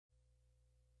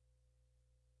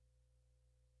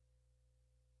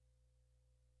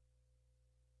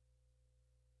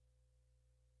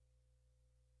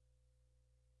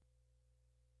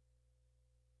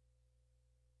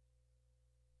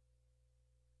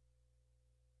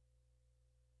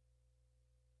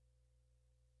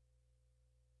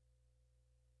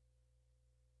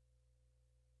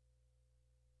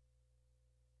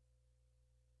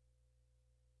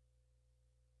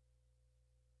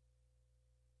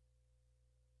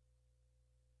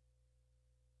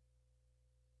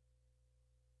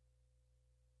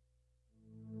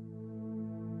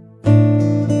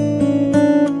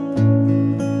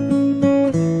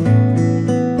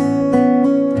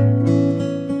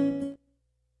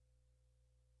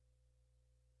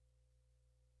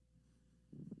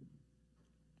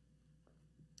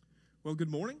Well, good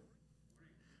morning.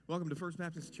 Welcome to First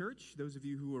Baptist Church. Those of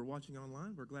you who are watching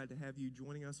online, we're glad to have you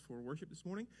joining us for worship this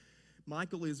morning.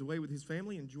 Michael is away with his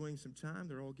family, enjoying some time.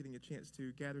 They're all getting a chance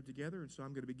to gather together, and so I'm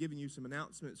going to be giving you some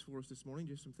announcements for us this morning,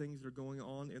 just some things that are going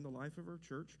on in the life of our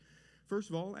church. First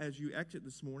of all, as you exit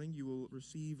this morning, you will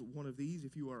receive one of these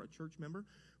if you are a church member.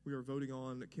 We are voting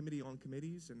on Committee on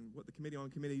Committees, and what the Committee on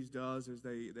Committees does is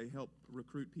they help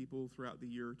recruit people throughout the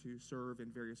year to serve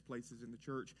in various places in the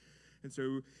church. And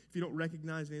so if you don't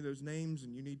recognize any of those names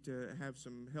and you need to have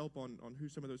some help on who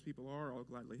some of those people are, I'll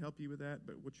gladly help you with that.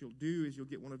 But what you'll do is you'll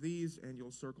get one of these and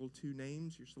you'll circle two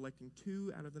names. You're selecting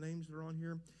two out of the names that are on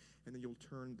here, and then you'll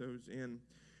turn those in.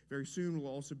 Very soon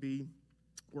we'll also be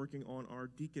working on our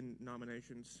deacon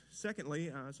nominations.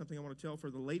 Secondly, something I want to tell for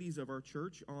the ladies of our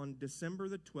church, on December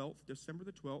the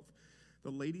 12th, the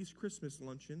ladies' Christmas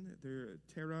luncheon.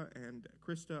 Tara and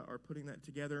Krista are putting that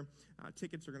together.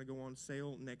 Tickets are going to go on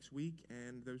sale next week,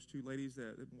 and those two ladies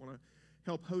that want to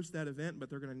help host that event, but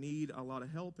they're going to need a lot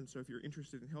of help. And so if you're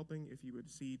interested in helping, if you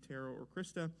would see Tara or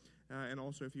Krista, and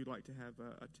also if you'd like to have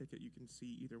a ticket, you can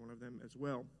see either one of them as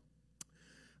well.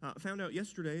 Found out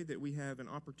yesterday that we have an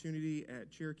opportunity at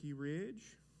Cherokee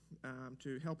Ridge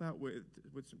to help out with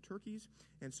some turkeys.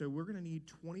 And so we're going to need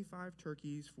 25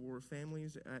 turkeys for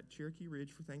families at Cherokee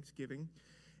Ridge for Thanksgiving.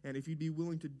 And if you'd be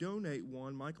willing to donate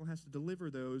one, Michael has to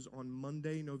deliver those on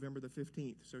Monday, November the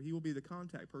 15th. So he will be the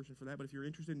contact person for that. But if you're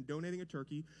interested in donating a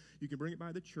turkey, you can bring it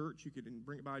by the church. You can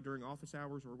bring it by during office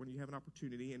hours or when you have an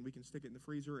opportunity, and we can stick it in the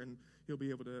freezer, and he'll be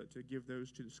able to give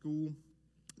those to the school.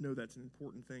 Know that's an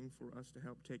important thing for us to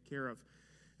help take care of.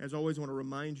 As always, I want to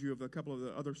remind you of a couple of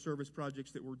the other service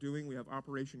projects that we're doing. We have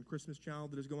Operation Christmas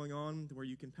Child that is going on, where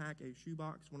you can pack a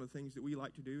shoebox. One of the things that we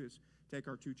like to do is take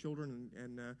our two children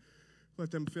and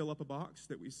let them fill up a box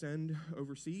that we send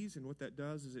overseas. And what that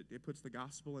does is it puts the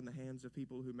gospel in the hands of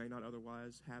people who may not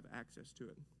otherwise have access to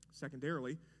it.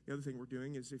 Secondarily, the other thing we're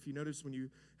doing is, if you notice when you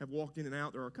have walked in and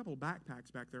out, there are a couple of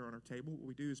backpacks back there on our table. What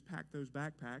we do is pack those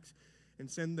backpacks and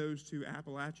send those to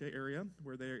Appalachia area,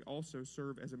 where they also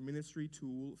serve as a ministry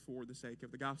tool for the sake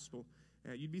of the gospel.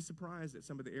 You'd be surprised at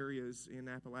some of the areas in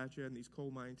Appalachia and these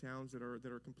coal mine towns that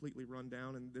are completely run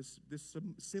down, and this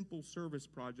simple service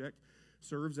project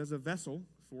serves as a vessel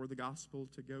for the gospel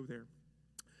to go there.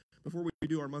 Before we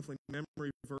do our monthly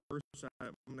memory verse,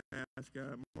 I'm going to ask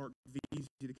Mark Veazey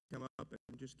to come up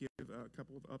and just give a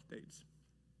couple of updates.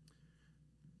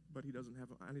 But he doesn't have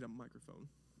I need a microphone.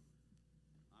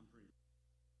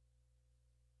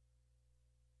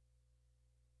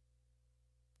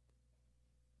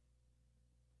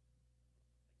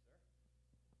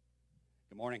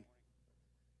 Good morning.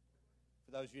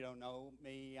 For those of you who don't know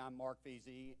me, I'm Mark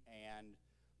Veazey, and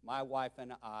my wife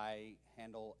and I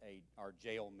handle our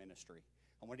jail ministry.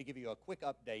 I wanted to give you a quick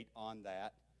update on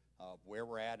that, where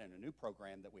we're at, and a new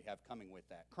program that we have coming with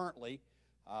that. Currently,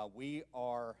 we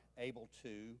are able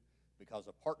to, because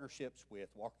of partnerships with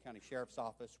Walker County Sheriff's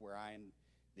Office, where I am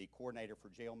the coordinator for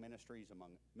jail ministries,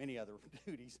 among many other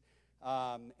duties,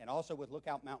 and also with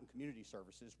Lookout Mountain Community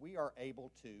Services, we are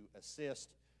able to assist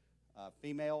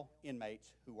female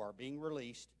inmates who are being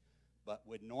released but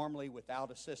would normally,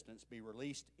 without assistance, be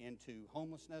released into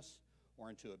homelessness or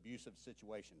into abusive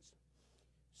situations.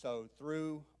 So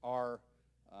through our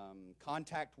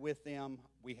contact with them,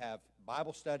 we have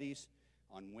Bible studies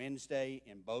on Wednesday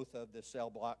in both of the cell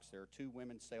blocks. There are two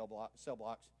women's cell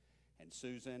blocks, and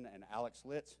Susan and Alex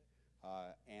Litz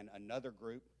and another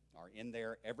group are in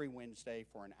there every Wednesday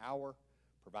for an hour,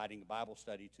 providing a Bible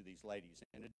study to these ladies.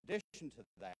 In addition to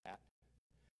that,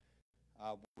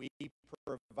 we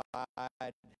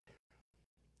provide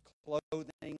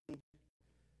clothing,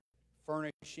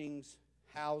 furnishings,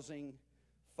 housing,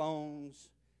 phones,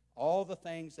 all the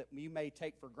things that you may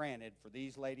take for granted for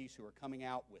these ladies who are coming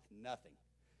out with nothing.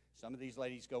 Some of these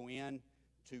ladies go in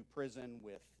to prison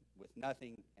with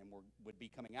nothing and would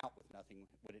be coming out with nothing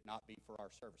would it not be for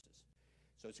our services.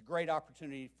 So it's a great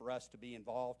opportunity for us to be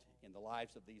involved in the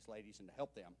lives of these ladies and to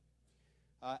help them.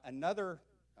 Another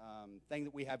thing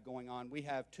that we have going on, we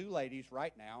have two ladies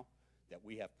right now that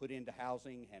we have put into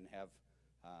housing and have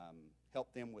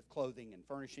helped them with clothing and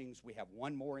furnishings. We have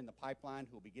one more in the pipeline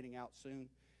who will be getting out soon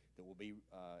that will be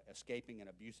escaping an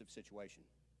abusive situation.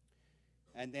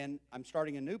 And then I'm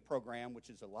starting a new program, which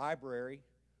is a library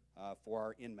for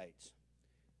our inmates.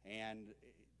 And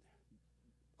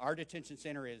our detention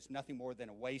center is nothing more than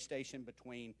a way station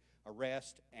between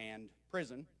arrest and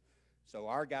prison. So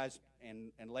our guys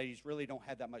and ladies really don't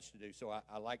have that much to do. So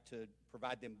I like to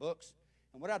provide them books.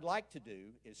 And what I'd like to do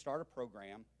is start a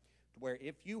program to where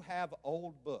if you have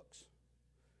old books,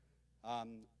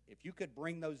 If you could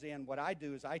bring those in, what I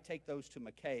do is I take those to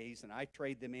McKay's and I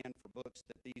trade them in for books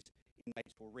that these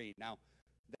inmates will read. Now,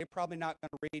 they're probably not going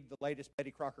to read the latest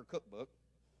Betty Crocker cookbook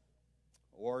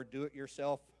or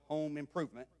do-it-yourself home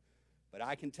improvement, but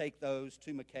I can take those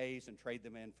to McKay's and trade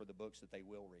them in for the books that they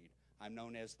will read. I'm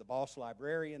known as the boss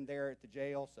librarian there at the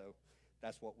jail, so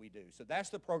that's what we do. So that's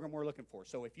the program we're looking for.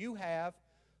 So if you have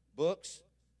books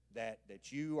that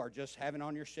you are just having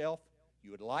on your shelf,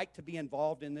 you would like to be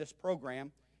involved in this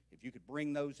program, if you could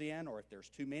bring those in, or if there's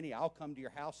too many, I'll come to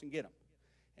your house and get them.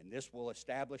 And this will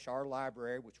establish our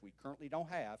library, which we currently don't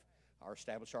have,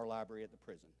 establish our library at the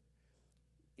prison.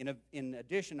 In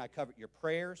addition, I covered your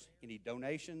prayers, any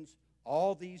donations.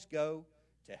 All these go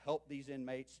to help these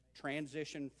inmates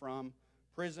transition from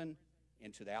prison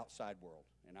into the outside world.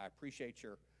 And I appreciate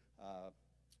your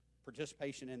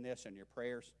participation in this and your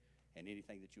prayers and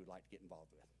anything that you would like to get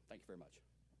involved with. Thank you very much.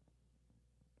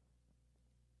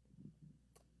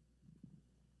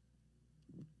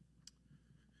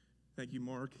 Thank you,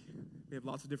 Mark. We have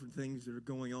lots of different things that are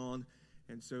going on,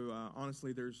 and so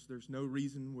honestly, there's no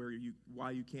reason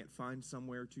why you can't find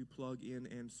somewhere to plug in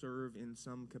and serve in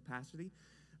some capacity.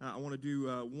 I want to do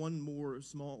one more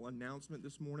small announcement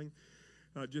this morning,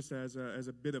 just as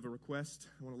a bit of a request.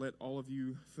 I want to let all of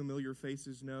you familiar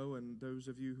faces know, and those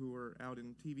of you who are out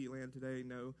in TV land today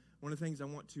know. One of the things I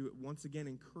want to once again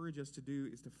encourage us to do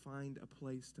is to find a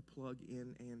place to plug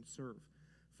in and serve.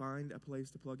 Find a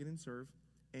place to plug in and serve,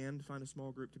 and find a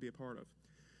small group to be a part of.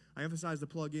 I emphasize the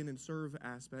plug in and serve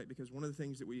aspect because one of the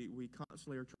things that we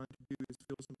constantly are trying to do is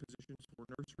fill some positions for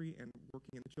nursery and working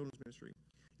in the children's ministry.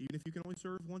 Even if you can only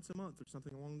serve once a month or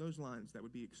something along those lines, that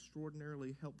would be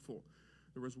extraordinarily helpful.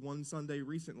 There was one Sunday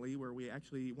recently where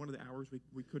one of the hours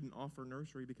we couldn't offer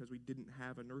nursery because we didn't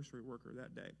have a nursery worker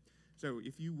that day. So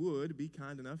if you would be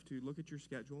kind enough to look at your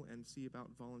schedule and see about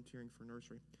volunteering for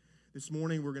nursery. This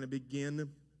morning we're going to begin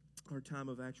our time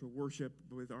of actual worship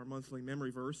with our monthly memory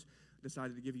verse. I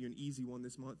decided to give you an easy one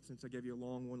this month since I gave you a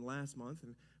long one last month,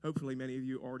 and hopefully many of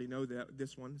you already know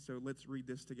this one, so let's read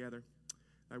this together.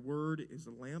 Thy word is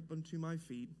a lamp unto my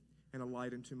feet and a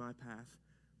light unto my path.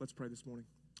 Let's pray this morning.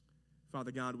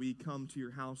 Father God, we come to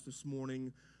your house this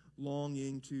morning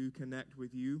longing to connect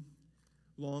with you,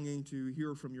 longing to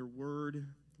hear from your word,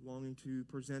 longing to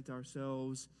present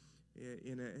ourselves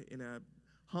in a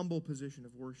humble position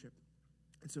of worship.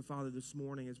 And so, Father, this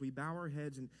morning, as we bow our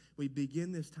heads and we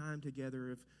begin this time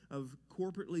together of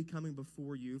corporately coming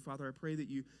before you, Father, I pray that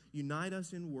you unite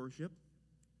us in worship,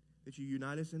 that you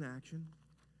unite us in action.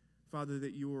 Father,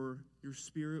 that your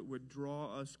Spirit would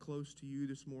draw us close to you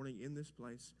this morning in this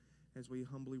place as we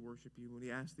humbly worship you. And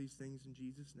we ask these things in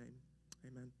Jesus' name.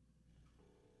 Amen.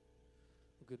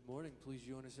 Well, good morning. Please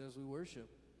join us as we worship.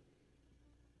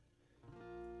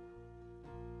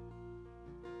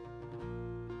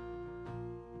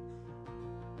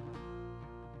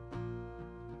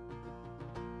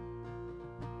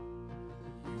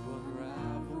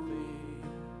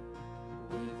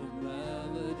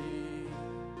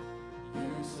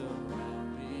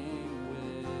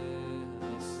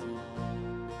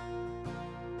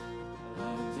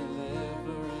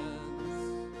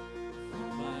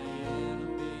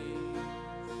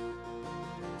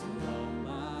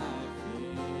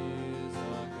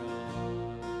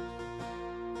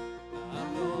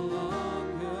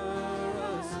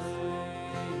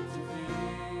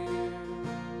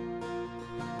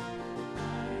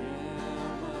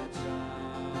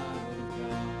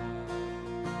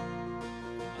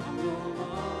 I'm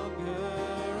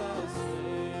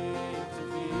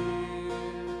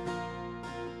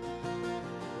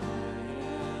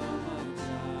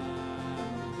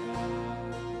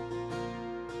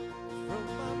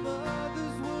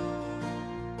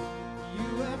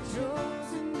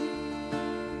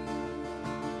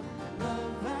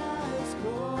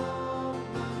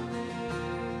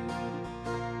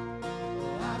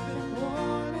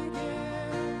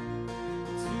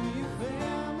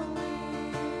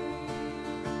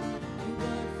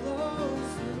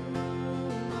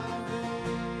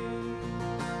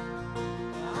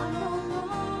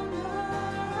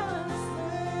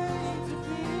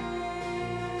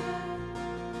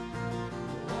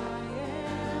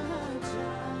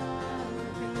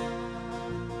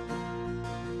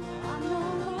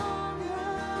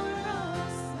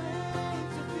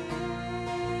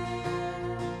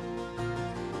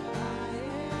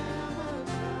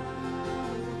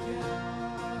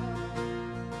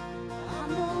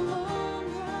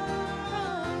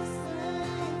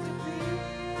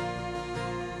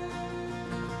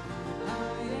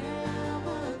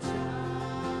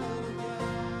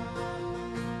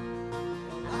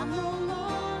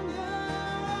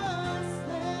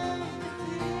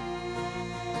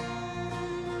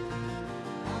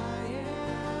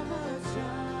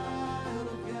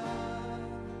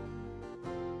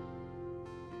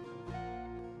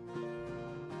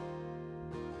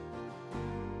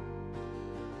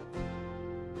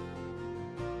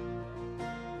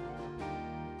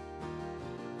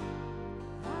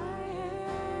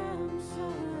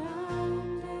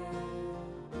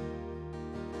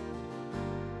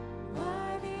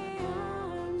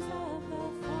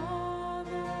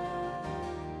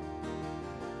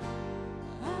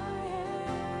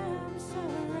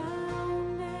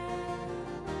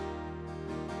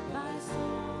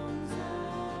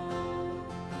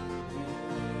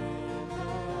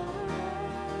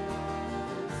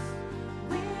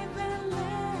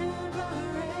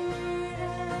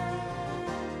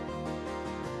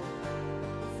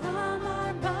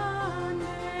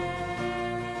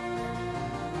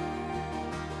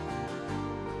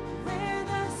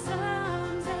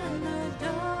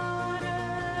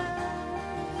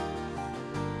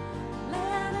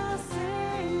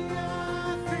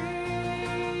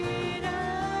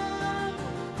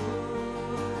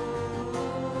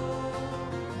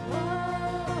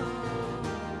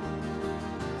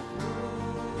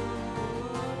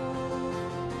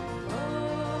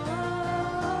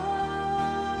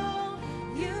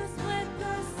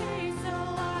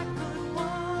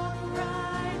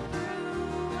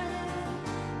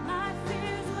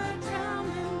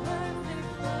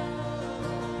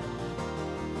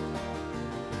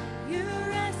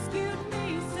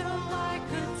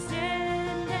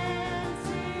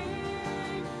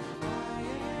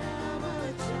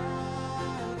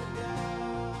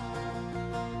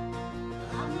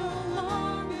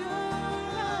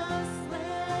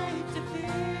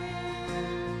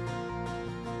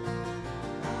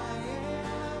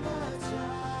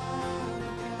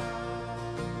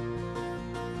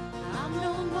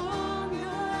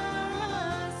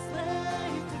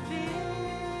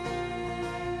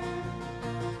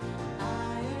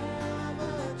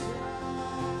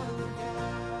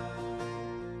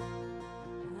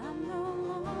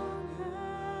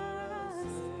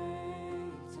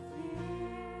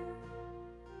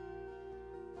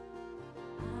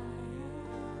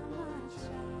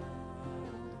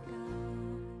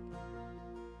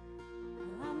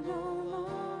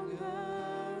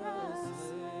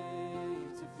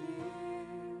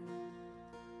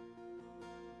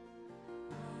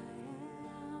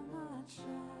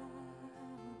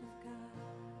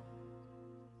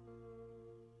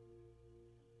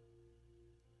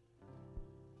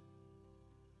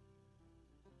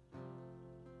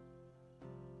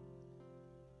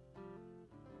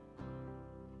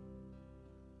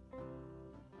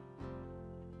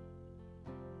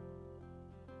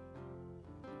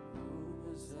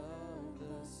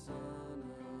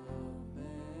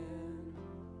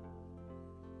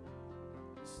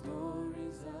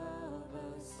Stories of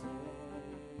a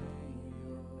Savior,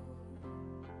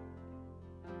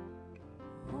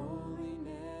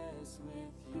 holiness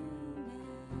with human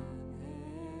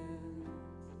hands,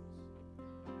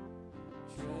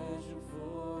 treasure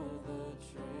for the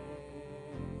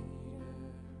trader.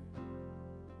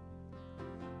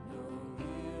 No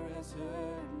ear has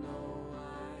heard, no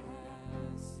eye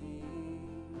has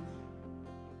seen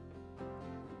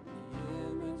the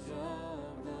image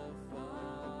of the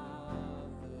Father,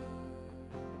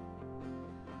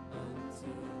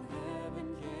 until heaven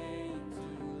came to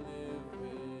live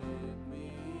with me,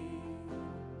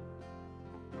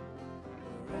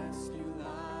 a rescue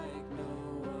like no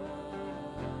other.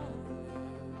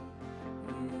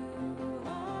 You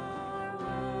are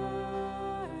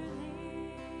worthy.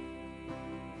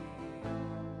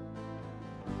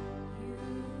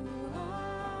 You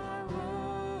are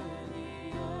worthy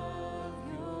of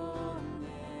your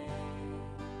name.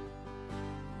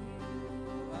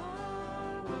 You are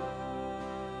worthy.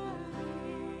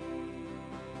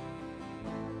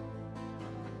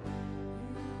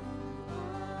 You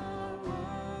are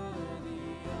worthy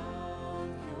of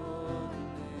your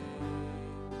name,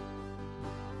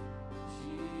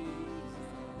 Jesus.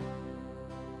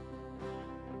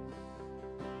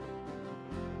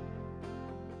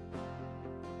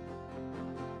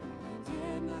 You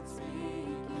did not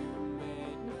speak, you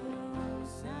made no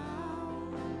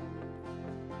sound.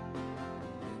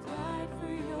 You died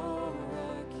for your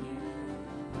accusers,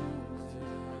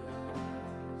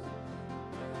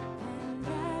 and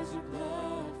as your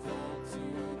blood fell to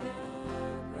the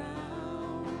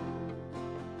ground,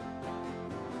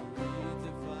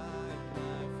 redefined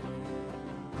my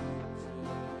future.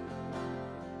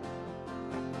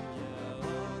 Yeah,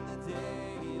 on the day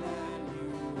that you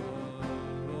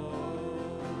arose,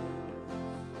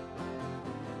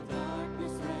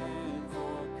 darkness ran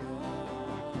for cover.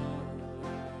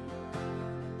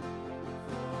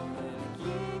 For the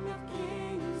King of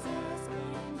Kings has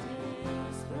claimed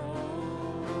his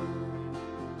throne,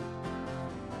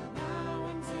 now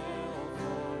until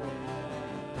forever.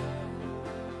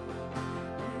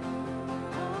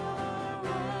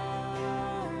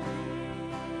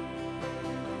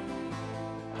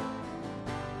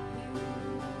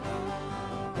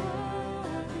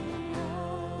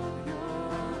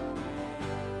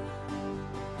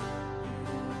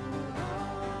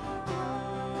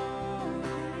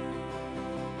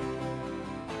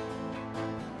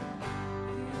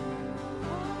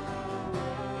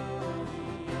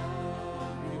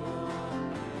 You are worthy.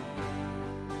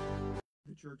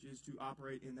 The church is to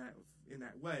operate in that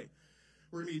way.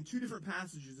 We're going to be in two different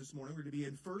passages this morning. We're going to be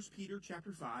in 1 Peter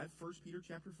chapter 5, 1 Peter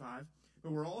chapter 5,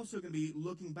 but we're also going to be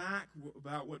looking back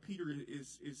about what Peter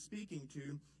is speaking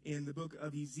to in the book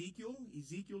of Ezekiel,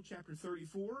 Ezekiel chapter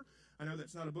 34. I know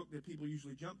that's not a book that people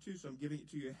usually jump to, so I'm giving it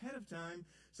to you ahead of time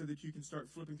so that you can start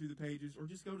flipping through the pages, or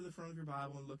just go to the front of your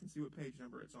Bible and look and see what page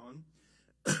number it's on.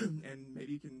 And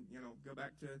maybe you can, go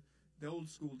back to the old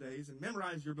school days and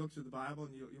memorize your books of the Bible,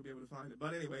 and you'll be able to find it.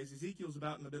 But anyways, Ezekiel's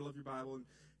about in the middle of your Bible, and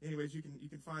anyways, you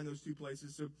can find those two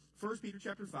places. So 1 Peter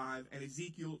chapter 5 and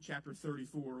Ezekiel chapter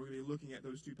 34. We're going to be looking at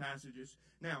those two passages.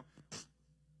 Now,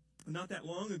 not that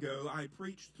long ago, I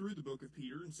preached through the book of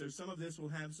Peter, and so some of this will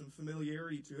have some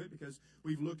familiarity to it because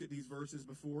we've looked at these verses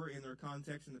before in their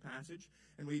context in the passage,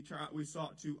 and we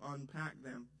sought to unpack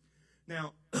them.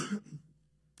 Now,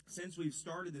 since we've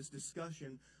started this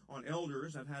discussion on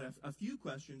elders, I've had a few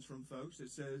questions from folks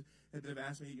that have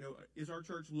asked me, is our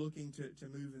church looking to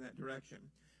move in that direction?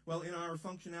 Well, in our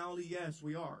functionality, yes,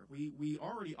 we are. We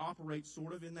already operate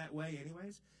sort of in that way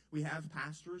anyways. We have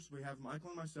pastors. We have Michael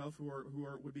and myself who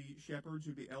would be shepherds,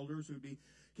 who would be elders, who would be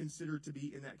considered to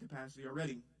be in that capacity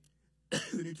already.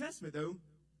 The New Testament, though,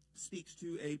 speaks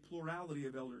to a plurality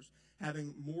of elders,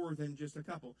 having more than just a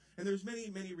couple. And there's many,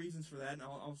 many reasons for that, and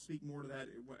I'll speak more to that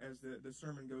as the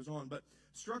sermon goes on. But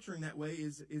structuring that way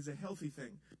is a healthy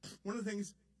thing. One of the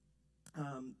things, I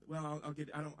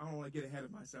don't want to get ahead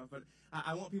of myself, but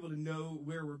I want people to know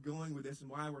where we're going with this and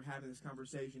why we're having this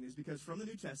conversation is because from the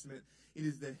New Testament, it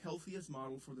is the healthiest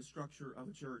model for the structure of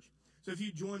a church. So if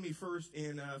you join me first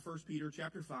in 1 Peter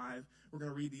chapter 5, we're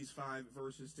going to read these 5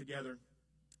 verses together.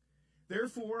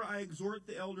 Therefore, I exhort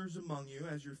the elders among you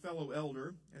as your fellow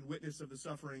elder and witness of the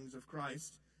sufferings of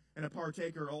Christ, and a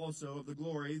partaker also of the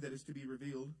glory that is to be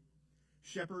revealed.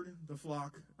 Shepherd the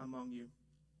flock among you,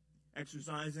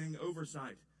 exercising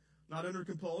oversight, not under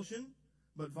compulsion,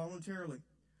 but voluntarily,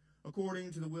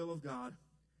 according to the will of God,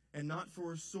 and not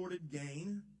for sordid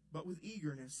gain, but with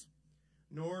eagerness,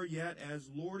 nor yet as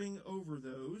lording over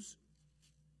those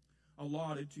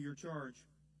allotted to your charge,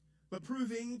 but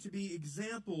proving to be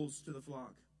examples to the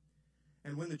flock.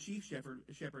 And when the chief shepherd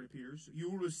appears, you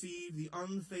will receive the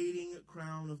unfading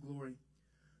crown of glory.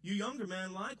 You younger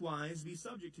men likewise be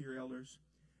subject to your elders,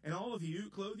 and all of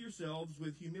you clothe yourselves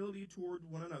with humility toward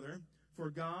one another, for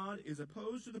God is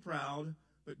opposed to the proud,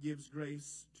 but gives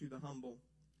grace to the humble.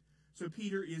 So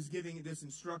Peter is giving this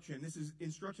instruction.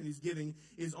 Instruction he's giving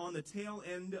is on the tail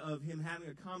end of him having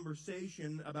a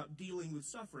conversation about dealing with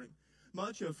suffering.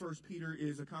 Much of 1 Peter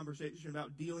is a conversation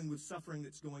about dealing with suffering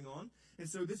that's going on. And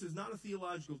so this is not a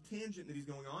theological tangent that he's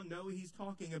going on. No, he's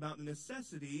talking about the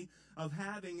necessity of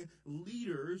having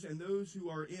leaders and those who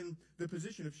are in the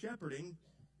position of shepherding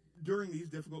during these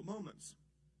difficult moments.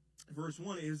 Verse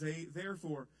 1 is a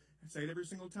therefore. I say it every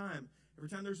single time. Every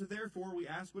time there's a therefore, we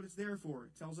ask what it's there for.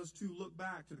 It tells us to look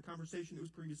back to the conversation that was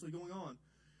previously going on.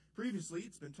 Previously,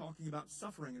 it's been talking about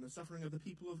suffering and the suffering of the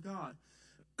people of God.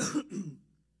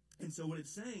 And so what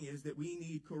it's saying is that we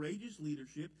need courageous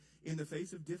leadership in the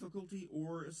face of difficulty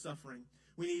or suffering.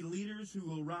 We need leaders who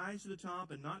will rise to the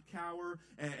top and not cower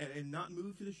and not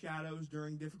move to the shadows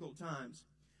during difficult times.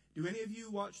 Do any of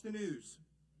you watch the news?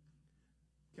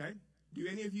 Okay? Do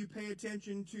any of you pay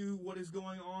attention to what is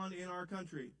going on in our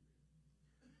country?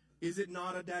 Is it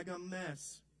not a daggum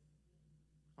mess?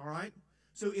 All right?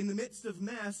 So in the midst of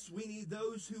mess, we need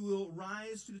those who will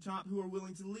rise to the top, who are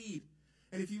willing to lead.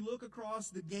 And if you look across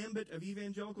the gambit of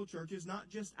evangelical churches, not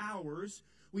just ours,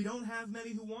 we don't have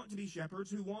many who want to be shepherds,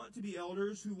 who want to be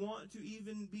elders, who want to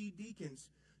even be deacons.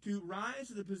 To rise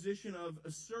to the position of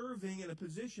serving in a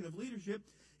position of leadership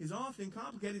is often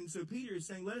complicated. And so Peter is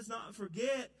saying, let us not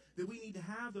forget that we need to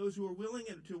have those who are willing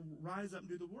to rise up and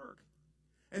do the work.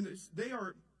 And they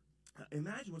are...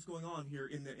 Imagine what's going on here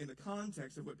in the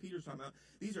context of what Peter's talking about.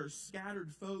 These are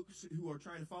scattered folks who are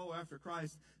trying to follow after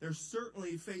Christ. They're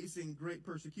certainly facing great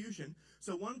persecution.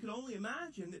 So one could only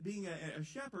imagine that being a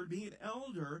shepherd, being an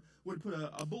elder, would put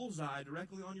a bullseye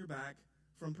directly on your back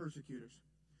from persecutors,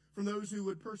 from those who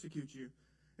would persecute you.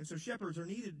 And so shepherds are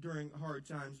needed during hard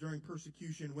times, during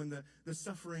persecution, when the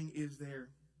suffering is there.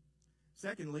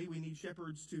 Secondly, we need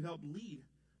shepherds to help lead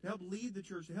the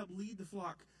church, to help lead the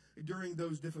flock during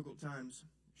those difficult times.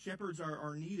 Shepherds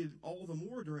are needed all the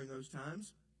more during those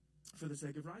times for the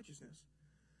sake of righteousness.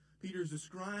 Peter's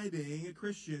describing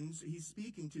Christians. He's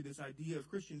speaking to this idea of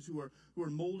Christians who are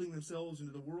molding themselves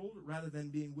into the world rather than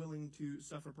being willing to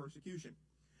suffer persecution.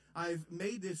 I've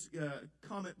made this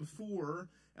comment before,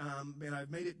 and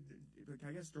I've made it,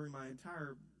 I guess, during my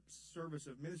entire service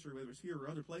of ministry, whether it's here or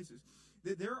other places,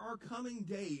 that there are coming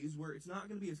days where it's not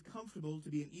going to be as comfortable to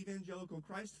be an evangelical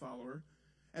Christ follower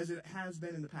as it has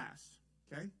been in the past,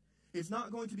 okay? It's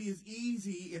not going to be as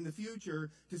easy in the future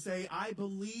to say, I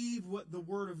believe what the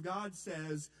Word of God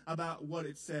says about what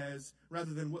it says,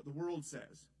 rather than what the world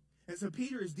says. And so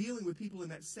Peter is dealing with people in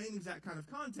that same exact kind of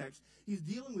context. He's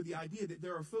dealing with the idea that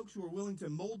there are folks who are willing to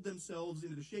mold themselves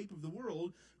into the shape of the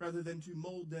world, rather than to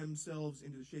mold themselves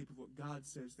into the shape of what God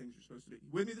says things are supposed to be.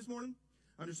 You with me this morning?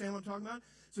 Understand what I'm talking about?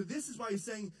 So this is why he's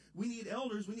saying we need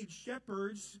elders, we need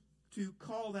shepherds to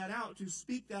call that out, to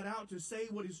speak that out, to say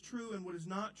what is true and what is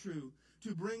not true,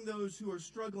 to bring those who are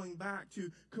struggling back,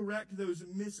 to correct those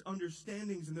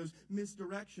misunderstandings and those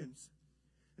misdirections.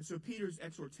 And so Peter's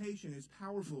exhortation is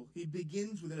powerful. He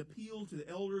begins with an appeal to the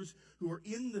elders who are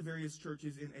in the various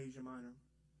churches in Asia Minor.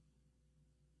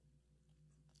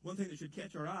 One thing that should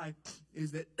catch our eye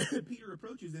is that Peter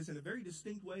approaches this in a very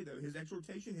distinct way, though. His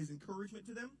exhortation, his encouragement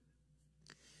to them,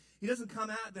 he doesn't come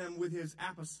at them with his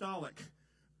apostolic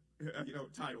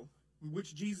title,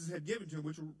 which Jesus had given to him,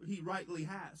 which he rightly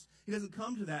has. He doesn't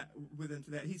come to that with him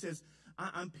to that. He says,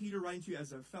 I'm Peter, writing to you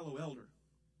as a fellow elder,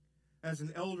 as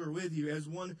an elder with you, as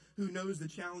one who knows the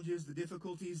challenges, the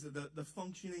difficulties, the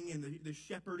functioning and the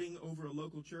shepherding over a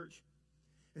local church.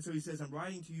 And so he says, I'm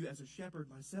writing to you as a shepherd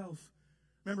myself.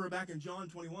 Remember back in John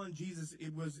 21, Jesus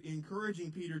was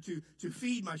encouraging Peter to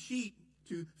feed my sheep,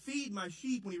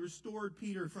 when he restored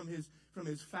Peter from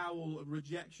his foul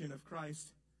rejection of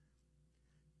Christ.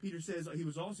 Peter says,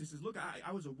 look,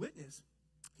 I was a witness,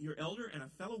 your elder and a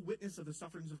fellow witness of the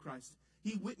sufferings of Christ.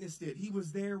 He witnessed it. He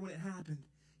was there when it happened.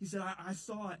 He said, I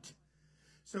saw it.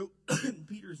 So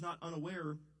Peter is not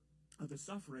unaware of the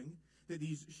suffering that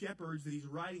these shepherds that he's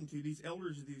writing to, these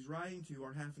elders that he's writing to,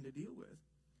 are having to deal with.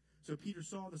 So Peter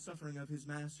saw the suffering of his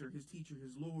master, his teacher,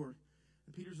 his Lord.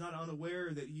 And Peter's not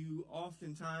unaware that you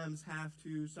oftentimes have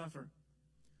to suffer.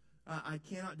 I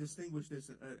cannot distinguish this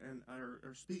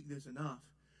or speak this enough.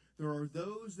 There are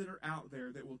those that are out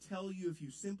there that will tell you if you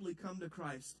simply come to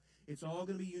Christ, it's all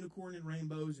going to be unicorn and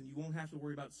rainbows and you won't have to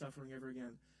worry about suffering ever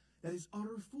again. That is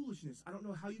utter foolishness. I don't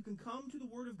know how you can come to the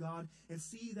Word of God and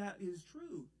see that is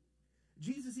true.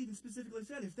 Jesus even specifically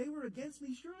said, if they were against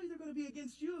me, surely they're going to be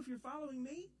against you if you're following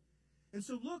me. And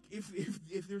so look, if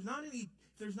there's not any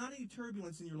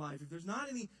turbulence in your life, if there's not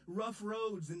any rough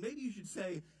roads, then maybe you should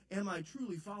say, am I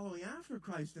truly following after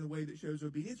Christ in a way that shows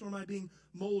obedience, or am I being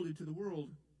molded to the world?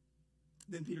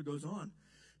 Then Peter goes on.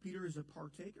 Peter is a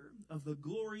partaker of the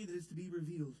glory that is to be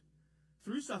revealed.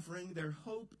 Through suffering, their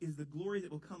hope is the glory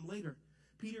that will come later.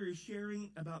 Peter is sharing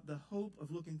about the hope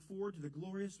of looking forward to the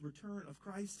glorious return of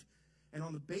Christ. And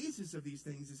on the basis of these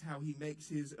things is how he makes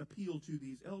his appeal to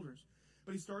these elders.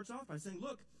 But he starts off by saying,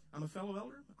 look, I'm a fellow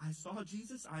elder. I saw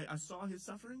Jesus. I saw his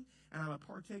suffering. And I'm a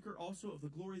partaker also of the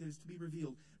glory that is to be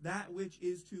revealed, that which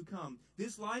is to come.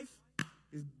 This life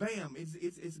is bam.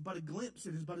 It's but a glimpse.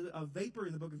 It is but a vapor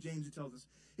in the book of James, it tells us.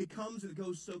 It comes and it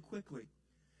goes so quickly.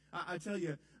 I tell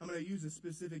you, I'm going to use a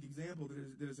specific example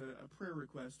that is a prayer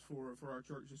request for our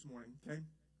church this morning, okay?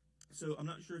 So I'm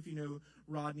not sure if you know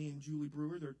Rodney and Julie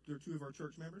Brewer. They're two of our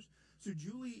church members. So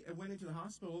Julie went into the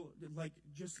hospital like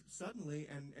just suddenly,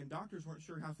 and doctors weren't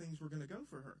sure how things were going to go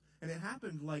for her. And it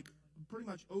happened like pretty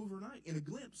much overnight in a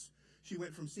glimpse. She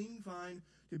went from seeming fine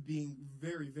to being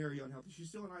very, very unhealthy. She's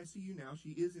still in ICU now. She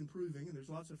is improving, and there's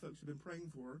lots of folks who have been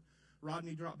praying for her.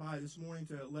 Rodney dropped by this morning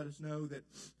to let us know that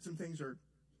some things are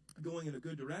going in a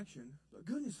good direction. But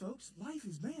goodness, folks, life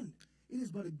is, man, it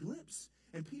is but a glimpse.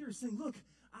 And Peter is saying, look,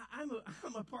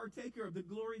 I'm a partaker of the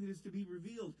glory that is to be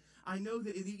revealed. I know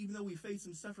that even though we face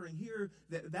some suffering here,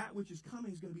 that which is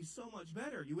coming is going to be so much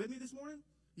better. You with me this morning?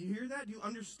 You hear that? Do you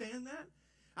understand that?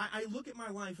 I look at my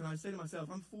life and I say to myself,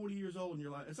 I'm 40 years old, and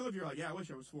you're like, some of you are like, yeah, I wish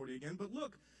I was 40 again. But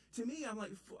look, to me, I'm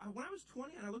like, when I was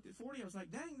 20 and I looked at 40, I was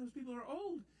like, dang, those people are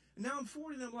old. And now I'm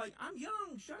 40 and I'm like, I'm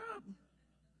young, shut up.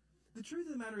 The truth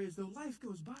of the matter is, though, life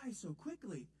goes by so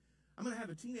quickly. I'm going to have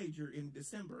a teenager in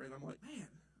December, and I'm like, man,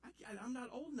 I'm not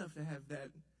old enough to have that.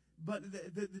 But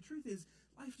the truth is,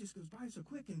 life just goes by so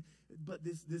quick. But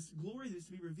this glory that is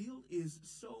to be revealed is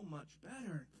so much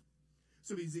better.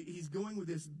 So he's going with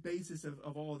this basis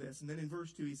of all of this. And then in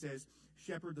verse 2 he says,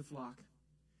 shepherd the flock.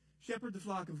 Shepherd the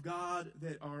flock of God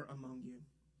that are among you.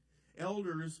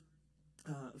 Elders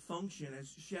function as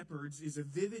shepherds is a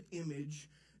vivid image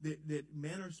that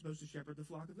men are supposed to shepherd the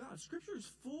flock of God. Scripture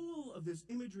is full of this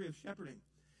imagery of shepherding.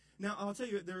 Now, I'll tell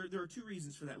you, there are two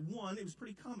reasons for that. One, it was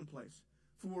pretty commonplace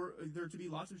for there to be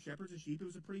lots of shepherds and sheep. It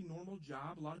was a pretty normal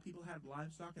job. A lot of people had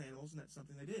livestock and animals, and that's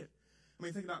something they did. I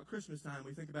mean, think about Christmas time.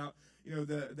 We think about,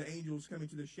 the angels coming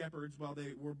to the shepherds while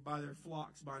they were by their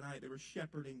flocks by night. They were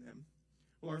shepherding them.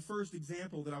 Well, our first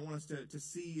example that I want us to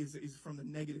see is from the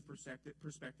negative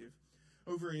perspective.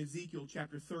 Over in Ezekiel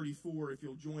chapter 34, if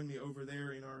you'll join me over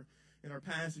there in our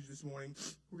passage this morning,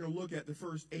 we're going to look at the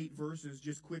first 8 verses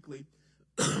just quickly.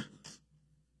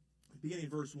 Beginning in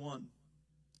verse 1.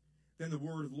 Then the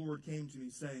word of the Lord came to me,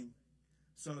 saying,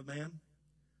 Son of man,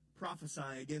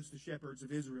 prophesy against the shepherds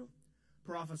of Israel.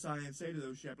 Prophesy and say to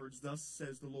those shepherds, Thus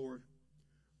says the Lord,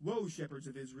 Woe, shepherds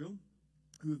of Israel,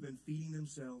 who have been feeding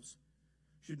themselves.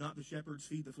 Should not the shepherds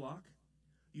feed the flock?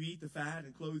 You eat the fat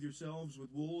and clothe yourselves with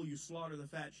wool. You slaughter the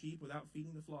fat sheep without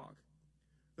feeding the flock.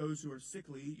 Those who are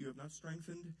sickly you have not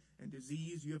strengthened, and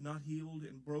diseased you have not healed,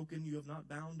 and broken you have not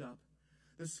bound up.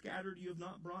 The scattered you have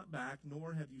not brought back,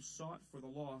 nor have you sought for the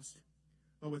lost.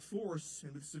 But with force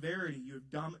and with severity you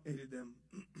have dominated them.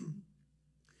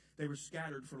 They were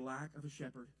scattered for lack of a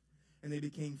shepherd, and they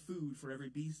became food for every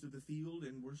beast of the field,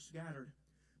 and were scattered.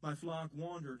 My flock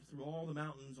wandered through all the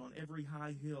mountains on every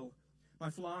high hill.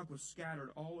 My flock was scattered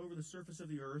all over the surface of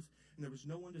the earth, and there was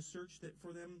no one to search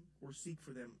for them or seek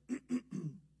for them.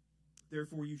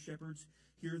 Therefore, you shepherds,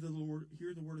 hear the word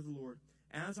of the Lord.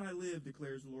 As I live,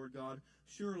 declares the Lord God,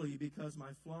 surely because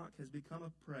my flock has become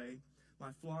a prey,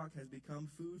 my flock has become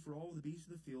food for all the beasts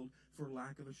of the field for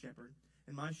lack of a shepherd.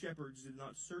 And my shepherds did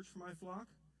not search for my flock,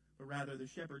 but rather the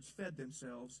shepherds fed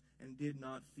themselves and did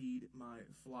not feed my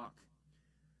flock.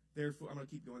 Therefore, I'm going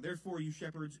to keep going. Therefore, you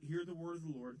shepherds, hear the word of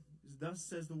the Lord. Thus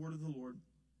says the word of the Lord.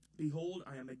 Behold,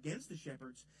 I am against the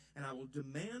shepherds, and I will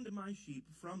demand my sheep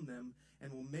from them,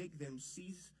 and will make them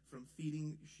cease from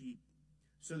feeding sheep.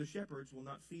 So the shepherds will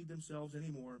not feed themselves any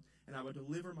more, and I will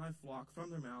deliver my flock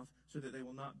from their mouth, so that they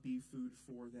will not be food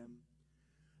for them.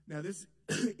 Now, this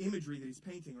imagery that he's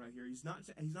painting right here, he's not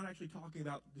actually talking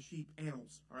about the sheep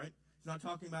animals, all right? He's not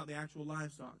talking about the actual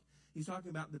livestock. He's talking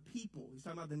about the people. He's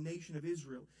talking about the nation of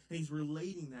Israel, and he's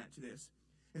relating that to this.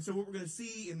 And so what we're going to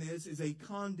see in this is a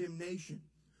condemnation.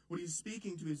 What he's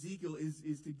speaking to Ezekiel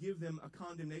is to give them a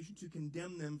condemnation, to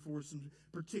condemn them for some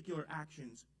particular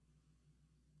actions.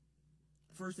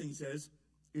 First thing he says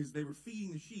is they were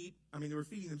feeding the sheep. They were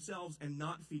feeding themselves and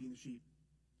not feeding the sheep.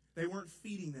 They weren't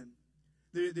feeding them.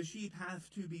 The sheep have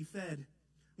to be fed.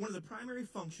 one of the primary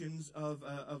functions of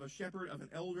a shepherd, of an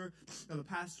elder, of a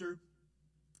pastor,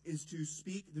 is to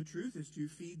speak the truth, is to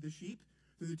feed the sheep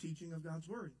through the teaching of God's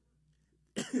word.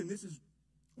 And this is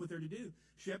what they're to do.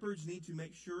 Shepherds need to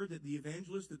make sure that the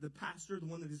evangelist, that the pastor, the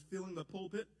one that is filling the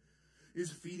pulpit,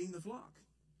 is feeding the flock.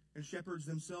 And shepherds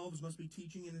themselves must be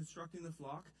teaching and instructing the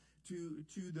flock to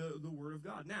the word of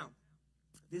God. Now,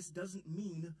 this doesn't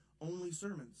mean only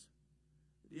sermons.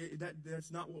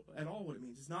 That's not at all what it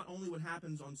means. It's not only what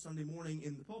happens on Sunday morning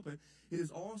in the pulpit. It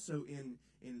is also in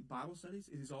Bible studies.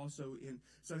 It is also in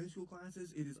Sunday school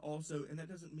classes. It is also, and that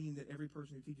doesn't mean that every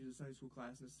person who teaches a Sunday school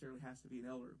class necessarily has to be an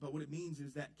elder. But what it means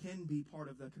is that can be part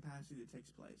of the capacity that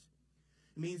takes place.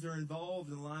 It means they're involved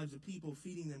in the lives of people,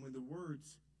 feeding them with the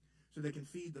words so they can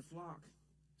feed the flock.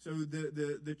 So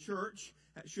the church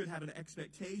should have an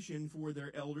expectation for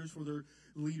their elders, for their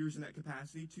leaders in that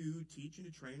capacity, to teach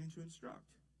and to train and to instruct.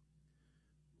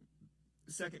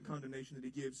 The second condemnation that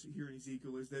he gives here in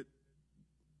Ezekiel is that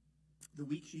the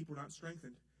weak sheep were not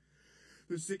strengthened.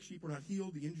 The sick sheep were not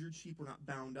healed. The injured sheep were not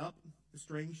bound up. The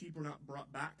straying sheep were not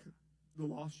brought back. The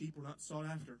lost sheep were not sought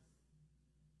after.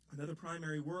 Another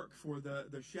primary work for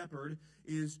the shepherd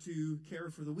is to care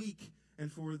for the weak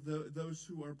and for those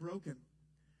who are broken.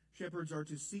 Shepherds are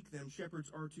to seek them.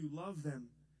 Shepherds are to love them.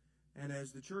 And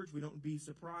as the church, we don't be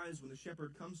surprised when the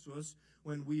shepherd comes to us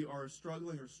when we are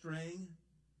struggling or straying.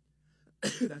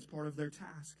 That's part of their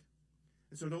task.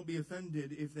 And so don't be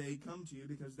offended if they come to you,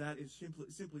 because that is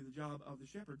simply the job of the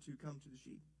shepherd, to come to the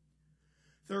sheep.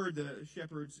 Third, the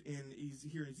shepherds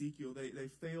here in Ezekiel, they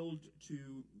failed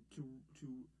to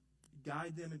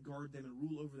guide them and guard them and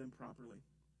rule over them properly.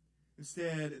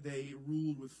 Instead, they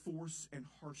ruled with force and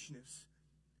harshness.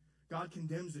 God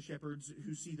condemns the shepherds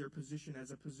who see their position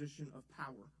as a position of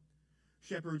power.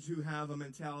 Shepherds who have a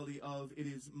mentality of it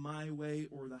is my way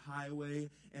or the highway,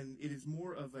 and it is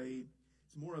more of a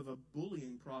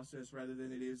bullying process rather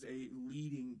than it is a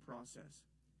leading process.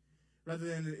 Rather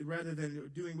than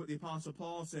doing what the Apostle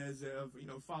Paul says of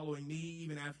following me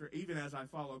even as I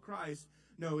follow Christ,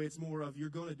 no, it's more of you're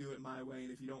going to do it my way,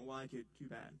 and if you don't like it, too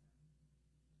bad.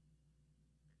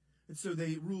 And so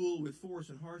they rule with force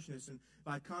and harshness, and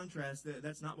by contrast,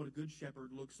 that's not what a good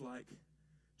shepherd looks like.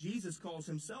 Jesus calls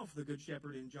himself the good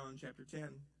shepherd in John chapter 10.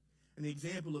 And the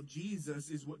example of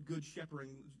Jesus is what good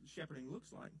shepherding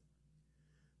looks like.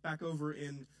 Back over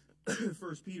in 1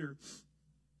 Peter,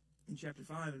 in chapter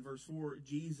 5 and verse 4,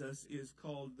 Jesus is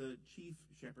called the chief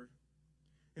shepherd.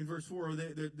 In verse 4,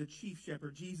 the chief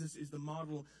shepherd, Jesus is the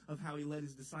model of how he led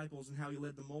his disciples and how he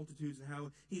led the multitudes and how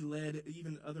he led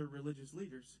even other religious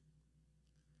leaders.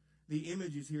 The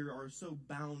images here are so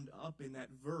bound up in that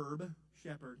verb,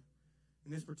 shepherd.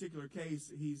 In this particular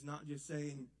case, he's not just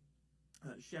saying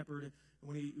shepherd.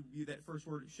 When that first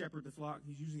word, shepherd the flock,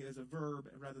 he's using it as a verb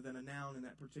rather than a noun in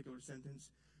that particular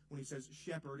sentence. When he says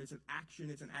shepherd, it's an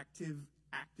action, it's an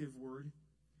active word.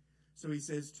 So he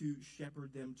says to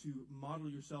shepherd them, to model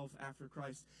yourself after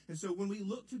Christ. And so when we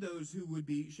look to those who would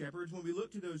be shepherds, when we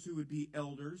look to those who would be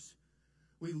elders,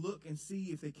 we look and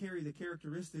see if they carry the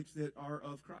characteristics that are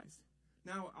of Christ.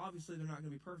 Now, obviously, they're not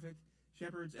going to be perfect.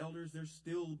 Shepherds, elders, they're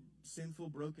still sinful,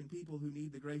 broken people who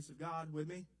need the grace of God. With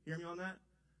me? Hear me on that?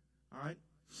 All right?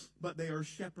 But they are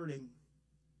shepherding.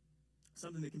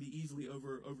 Something that can be easily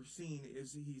overseen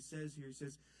is he says,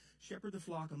 shepherd the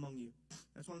flock among you.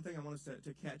 That's one thing I want us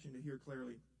to catch and to hear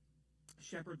clearly.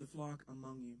 Shepherd the flock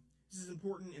among you. This is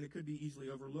important, and it could be easily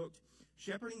overlooked.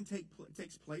 Shepherding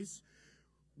takes place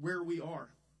where we are.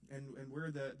 And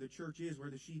where the church is, where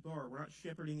the sheep are. We're not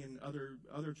shepherding in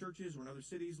other churches or in other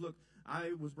cities. Look,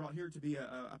 I was brought here to be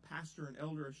a pastor, an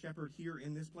elder, a shepherd here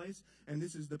in this place, and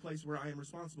this is the place where I am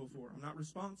responsible for. I'm not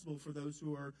responsible for those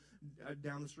who are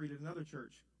down the street at another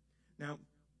church. Now,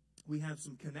 we have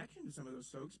some connection to some of those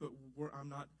folks, but I'm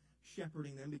not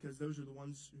shepherding them because those are the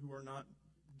ones who are not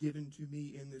given to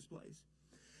me in this place.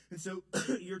 And so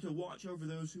you're to watch over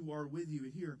those who are with you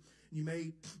here. You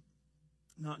may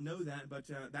not know that, but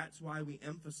that's why we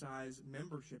emphasize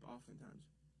membership oftentimes.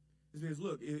 It's because,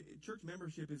 look, church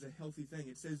membership is a healthy thing.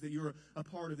 It says that you're a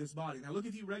part of this body. Now, look,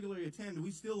 if you regularly attend,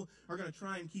 we still are going to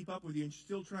try and keep up with you and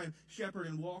still try and shepherd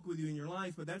and walk with you in your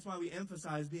life, but that's why we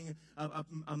emphasize being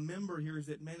a member here is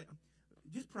that, man,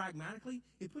 just pragmatically,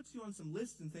 it puts you on some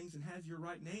lists and things and has your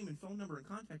right name and phone number and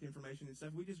contact information and stuff.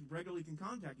 We just regularly can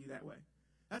contact you that way.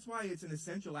 That's why it's an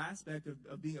essential aspect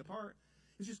of being a part.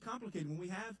 It's just complicated. When we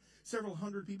have several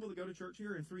hundred people that go to church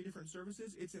here in 3 different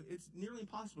services, it's nearly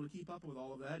impossible to keep up with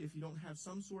all of that if you don't have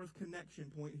some sort of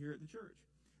connection point here at the church.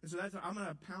 And so I'm going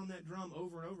to pound that drum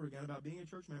over and over again about being a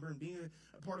church member and being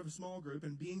a part of a small group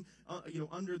and being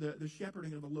under the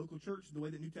shepherding of a local church the way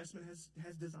that New Testament has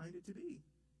designed it to be.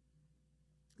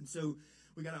 And so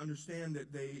we got to understand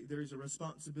that there is a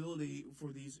responsibility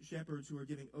for these shepherds who are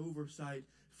giving oversight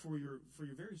for your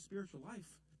very spiritual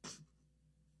life.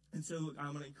 And so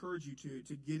I'm going to encourage you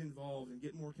to get involved and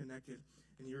get more connected.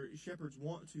 And your shepherds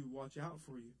want to watch out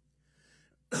for you.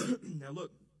 Now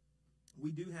look,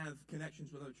 we do have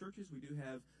connections with other churches. We do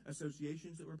have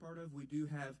associations that we're part of. We do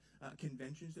have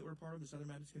conventions that we're part of, the Southern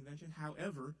Baptist Convention.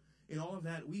 However, in all of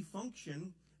that, we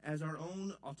function as our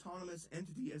own autonomous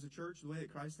entity as a church, the way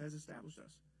that Christ has established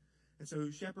us. And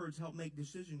so shepherds help make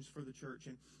decisions for the church,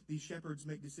 and these shepherds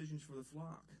make decisions for the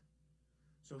flock.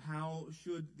 So how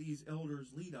should these elders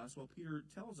lead us? Well, Peter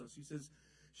tells us, he says,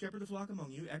 shepherd the flock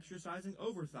among you, exercising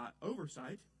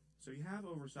oversight. So you have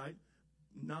oversight,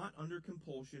 not under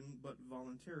compulsion, but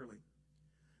voluntarily.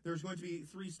 There's going to be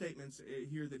three statements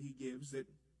here that he gives that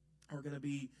are going to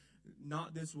be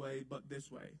not this way, but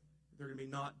this way. They're going to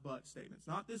be not but statements.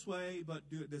 Not this way, but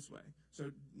do it this way.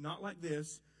 So not like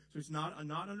this. So it's not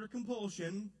under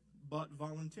compulsion, but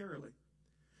voluntarily.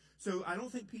 So I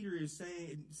don't think Peter is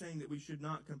saying that we should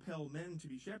not compel men to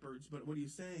be shepherds, but what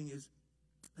he's saying is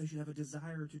they should have a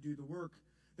desire to do the work.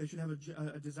 They should have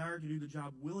a desire to do the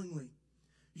job willingly.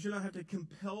 You should not have to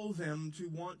compel them to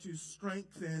want to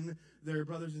strengthen their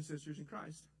brothers and sisters in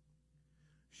Christ.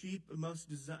 Sheep must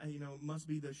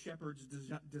be the shepherd's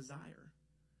desire.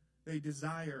 They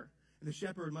desire, and the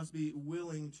shepherd must be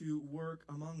willing to work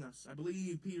among us. I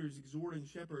believe Peter is exhorting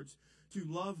shepherds to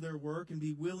love their work and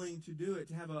be willing to do it,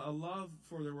 to have a love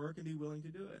for their work and be willing to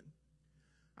do it.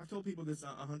 I've told people this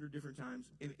 100 different times.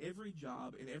 In every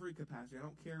job, in every capacity, I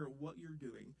don't care what you're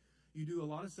doing, you do a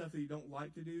lot of stuff that you don't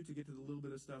like to do to get to the little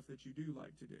bit of stuff that you do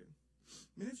like to do.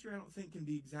 Ministry, I don't think, can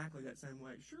be exactly that same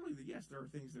way. Surely, yes, there are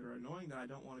things that are annoying that I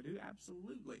don't want to do.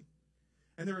 Absolutely.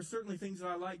 And there are certainly things that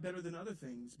I like better than other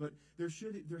things, but there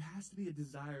has to be a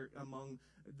desire among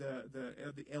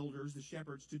the elders, the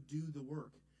shepherds, to do the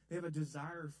work. They have a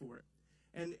desire for it.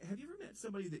 And have you ever met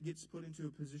somebody that gets put into a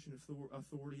position of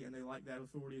authority and they like that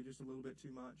authority just a little bit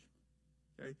too much?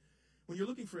 Okay? When you're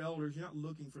looking for elders, you're not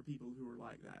looking for people who are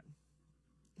like that.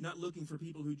 You're not looking for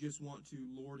people who just want to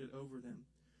lord it over them.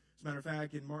 As a matter of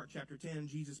fact, in Mark chapter 10,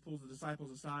 Jesus pulls the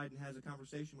disciples aside and has a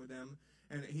conversation with them.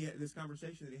 And this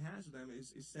conversation that he has with them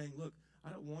is saying, look,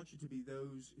 I don't want you to be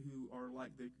those who are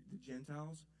like the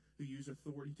Gentiles, who use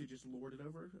authority to just lord it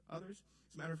over others.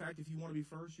 As a matter of fact, if you want to be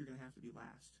first, you're going to have to be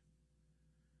last.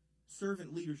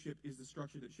 Servant leadership is the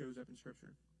structure that shows up in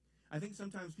Scripture. I think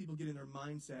sometimes people get in their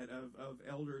mindset of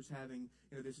elders having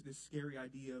this scary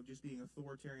idea of just being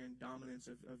authoritarian dominance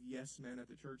of yes men at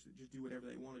the church that just do whatever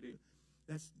they want to do.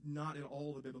 That's not at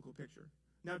all the biblical picture.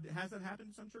 Now, has that happened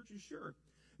in some churches? Sure.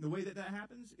 And the way that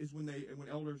happens is when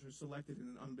elders are selected in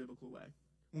an unbiblical way.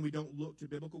 When we don't look to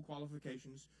biblical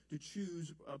qualifications to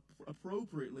choose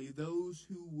appropriately those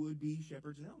who would be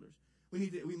shepherds and elders.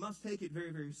 We must take it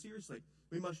very, very seriously.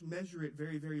 We must measure it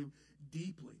very, very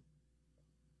deeply.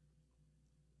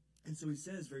 And so he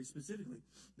says very specifically,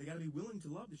 they got to be willing to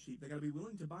love the sheep. They got to be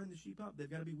willing to bind the sheep up. They've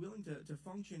got to be willing to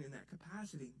function in that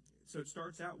capacity. So it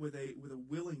starts out with a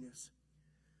willingness.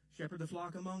 Shepherd the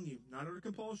flock among you, not under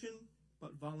compulsion,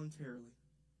 but voluntarily.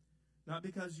 Not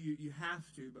because you have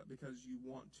to, but because you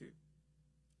want to.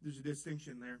 There's a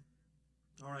distinction there.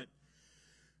 All right.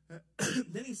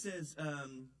 Then he says,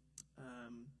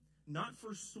 not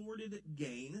for sordid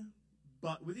gain,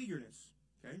 but with eagerness.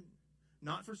 Okay?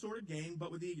 Not for sordid gain,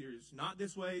 but with eagerness. Not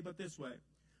this way, but this way.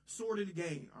 Sordid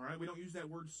gain. All right? We don't use that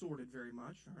word sordid very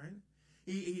much. All right?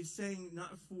 He's saying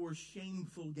not for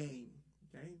shameful gain,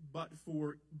 okay? But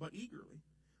eagerly.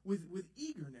 With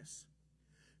eagerness.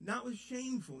 Not with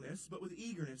shamefulness, but with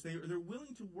eagerness. They're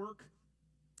willing to work,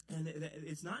 and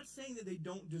it's not saying that they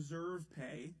don't deserve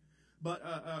pay, but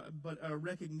a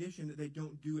recognition that they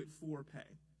don't do it for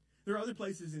pay. There are other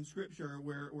places in Scripture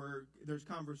where there's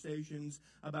conversations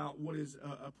about what is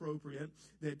appropriate,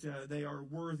 that they are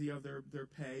worthy of their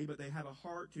pay, but they have a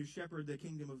heart to shepherd the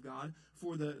kingdom of God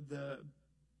for the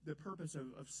purpose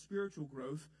of spiritual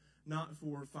growth, not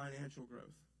for financial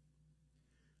growth.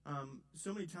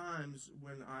 So many times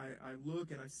when I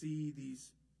look and I see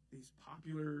these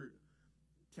popular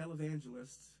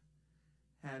televangelists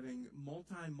having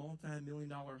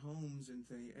multi-million-dollar homes and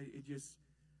things, it just...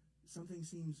 something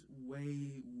seems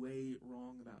way, way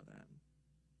wrong about that.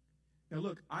 Now,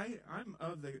 look, I'm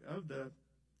of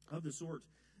the sort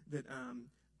that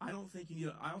I don't think you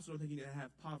need. I also don't think you need to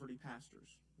have poverty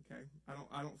pastors. Okay,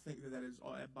 I don't think that is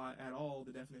at all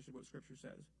the definition of what Scripture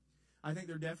says. I think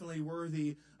they're definitely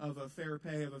worthy of a fair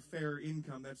pay, of a fair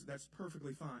income. That's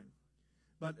perfectly fine.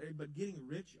 But getting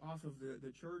rich off of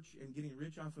the church and getting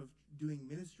rich off of doing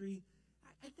ministry,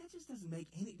 that just doesn't make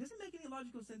any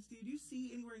logical sense to you. Do you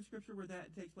see anywhere in Scripture where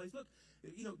that takes place? Look,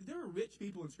 there are rich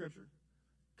people in Scripture.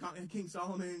 King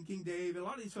Solomon, King David, a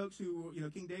lot of these folks who,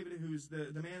 King David, who's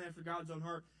the man after God's own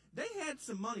heart, they had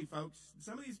some money, folks.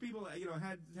 Some of these people,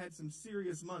 had some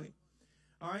serious money.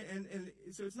 All right, and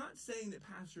so it's not saying that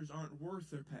pastors aren't worth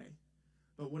their pay,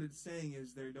 but what it's saying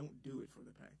is they don't do it for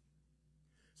the pay.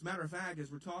 As a matter of fact,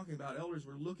 as we're talking about elders,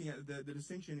 we're looking at the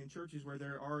distinction in churches where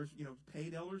there are,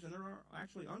 paid elders and there are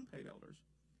actually unpaid elders.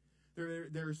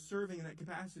 They're serving in that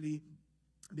capacity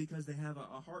because they have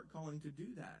a heart calling to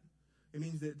do that. It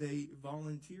means that they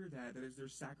volunteer that is their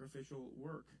sacrificial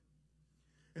work.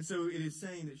 And so it is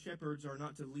saying that shepherds are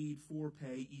not to lead for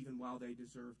pay even while they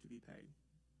deserve to be paid.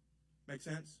 Make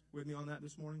sense with me on that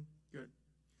this morning? Good.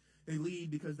 They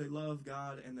lead because they love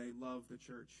God and they love the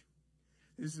church.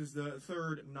 This is the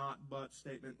third not but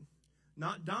statement.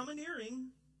 Not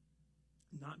domineering,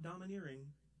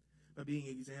 but being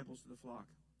examples to the flock.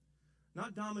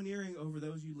 Not domineering over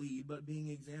those you lead, but being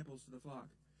examples to the flock.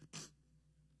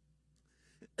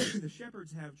 The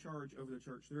shepherds have charge over the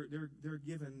church. They're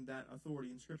given that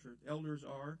authority in Scripture. Elders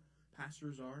are,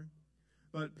 pastors are.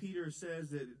 But Peter says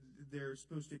that they're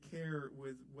supposed to care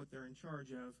with what they're in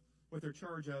charge of. What they're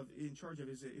in charge of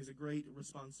is a great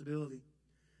responsibility.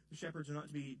 The shepherds are not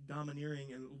to be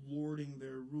domineering and lording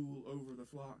their rule over the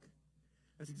flock.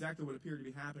 That's exactly what appeared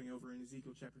to be happening over in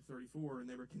Ezekiel chapter 34, and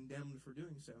they were condemned for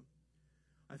doing so.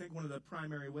 I think one of the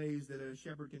primary ways that a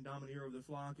shepherd can domineer over the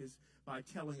flock is by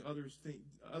telling others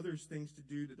things to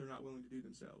do that they're not willing to do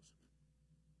themselves.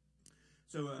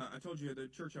 So I told you the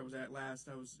church I was at last,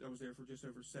 I was there for just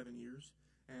over 7 years.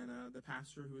 And the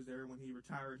pastor who was there when he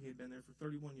retired, he had been there for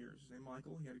 31 years. His name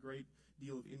Michael. He had a great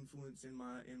deal of influence in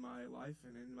my life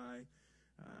and in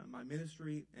my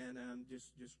ministry, and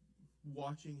just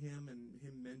watching him and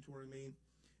him mentoring me.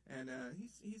 And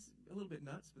he's a little bit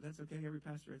nuts, but that's okay. Every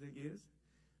pastor, I think, is.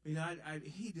 He'd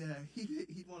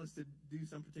want us to do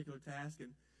some particular task, and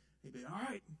he'd be, all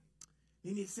right,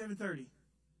 meet me at 7:30.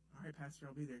 All right, Pastor,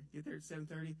 I'll be there. Get there at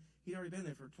 7:30. He'd already been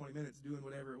there for 20 minutes doing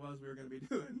whatever it was we were going to be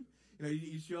doing.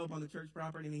 You show up on the church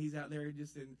property, and he's out there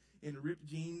just in ripped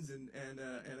jeans and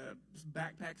a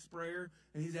backpack sprayer,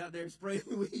 and he's out there spraying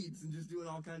the weeds and just doing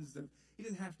all kinds of stuff. He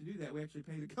didn't have to do that. We actually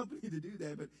paid a company to do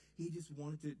that, but he just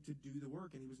wanted to do the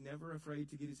work, and he was never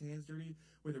afraid to get his hands dirty,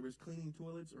 whether it was cleaning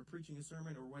toilets or preaching a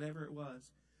sermon or whatever it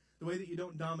was. The way that you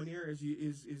don't domineer is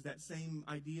that same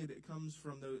idea that comes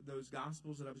from those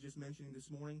Gospels that I was just mentioning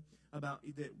this morning about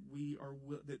that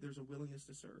that there's a willingness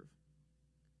to serve.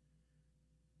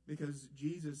 Because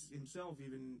Jesus himself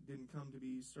even didn't come to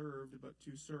be served, but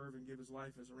to serve and give his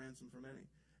life as a ransom for many.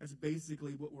 That's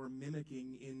basically what we're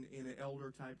mimicking in an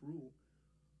elder-type rule.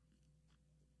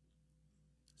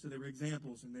 So they were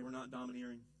examples, and they were not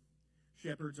domineering.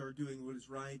 Shepherds are doing what is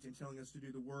right and telling us to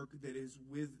do the work that is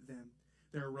with them.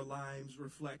 Their lives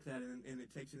reflect that, and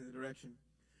it takes it in the direction.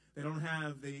 They don't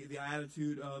have the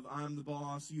attitude of, I'm the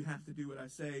boss, you have to do what I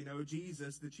say. No,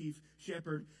 Jesus, the chief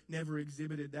shepherd, never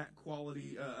exhibited that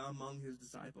quality among his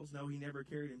disciples. No, he never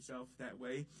carried himself that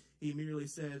way. He merely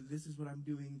said, this is what I'm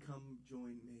doing, come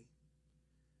join me.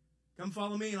 Come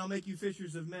follow me, and I'll make you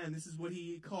fishers of men. This is what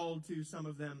he called to some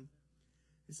of them.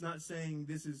 It's not saying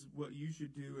this is what you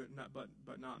should do,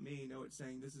 but not me. No, it's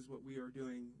saying this is what we are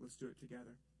doing. Let's do it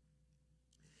together.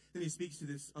 Then he speaks to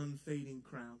this unfading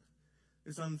crown.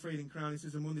 This unfading crown, he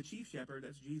says, and when the chief shepherd,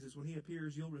 that's Jesus, when he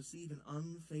appears, you'll receive an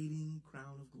unfading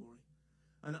crown of glory.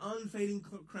 An unfading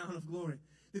crown of glory.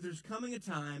 That there's coming a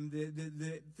time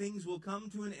that things will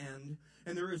come to an end,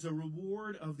 and there is a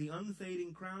reward of the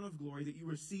unfading crown of glory that you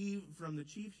receive from the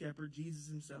chief shepherd, Jesus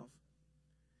himself.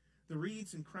 The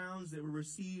wreaths and crowns that were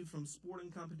received from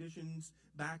sporting competitions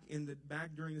back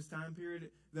during this time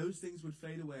period, those things would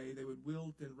fade away. They would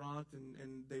wilt and rot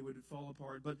and they would fall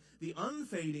apart. But the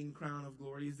unfading crown of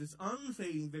glory is this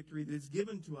unfading victory that is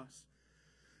given to us.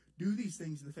 Do these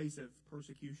things in the face of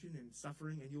persecution and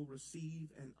suffering, and you'll receive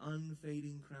an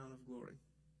unfading crown of glory.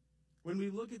 When we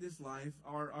look at this life,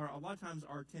 a lot of times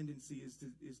our tendency is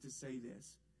to say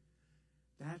this: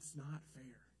 that's not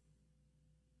fair,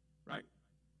 right?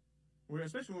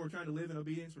 Especially when we're trying to live in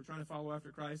obedience, we're trying to follow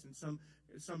after Christ, and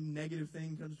some negative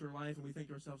thing comes to our life, and we think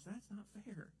to ourselves, that's not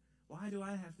fair. Why do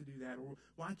I have to do that? Or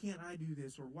why can't I do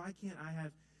this? Or why can't I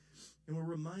have... And we're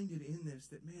reminded in this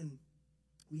that, man,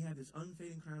 we have this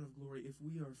unfading crown of glory if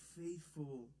we are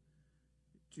faithful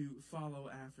to follow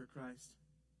after Christ.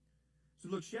 So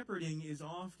look, shepherding is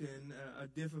often a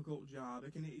difficult job.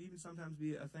 It can even sometimes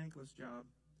be a thankless job.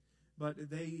 But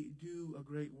they do a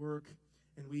great work,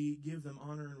 and we give them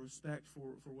honor and respect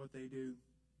for what they do.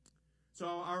 So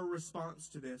our response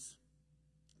to this,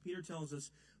 Peter tells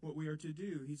us what we are to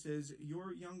do. He says,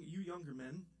 you younger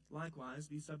men, likewise,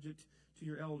 be subject to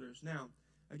your elders. Now,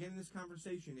 again, in this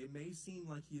conversation, it may seem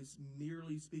like he is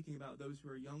merely speaking about those who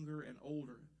are younger and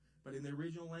older, but in the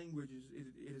original language,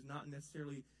 it is not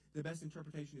necessarily, the best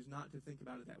interpretation is not to think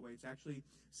about it that way. It's actually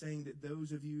saying that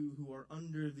those of you who are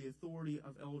under the authority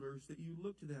of elders, that you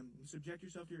look to them, and subject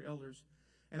yourself to your elders.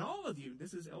 And all of you,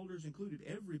 this is elders included,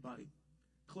 everybody,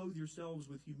 clothe yourselves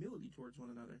with humility towards one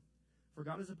another. For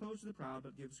God is opposed to the proud,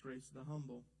 but gives grace to the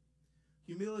humble.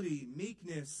 Humility,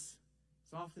 meekness,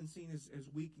 it's often seen as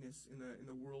weakness in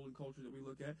the world and culture that we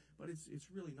look at, but it's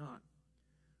really not.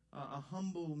 A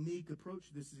humble, meek approach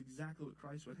to this is exactly what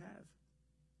Christ would have.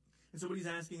 And so what he's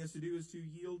asking us to do is to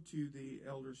yield to the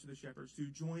elders, to the shepherds, to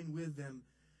join with them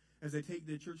as they take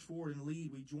the church forward and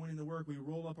lead. We join in the work. We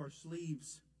roll up our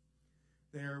sleeves.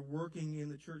 They're working in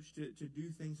the church to do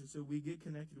things, and so we get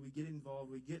connected, we get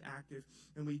involved, we get active,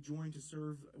 and we join to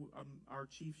serve our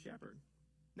chief shepherd.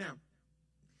 Now,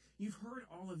 you've heard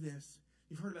all of this.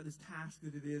 You've heard about this task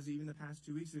that it is, even the past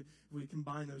 2 weeks, if we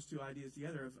combine those two ideas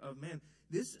together of man,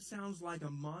 this sounds like a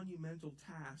monumental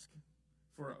task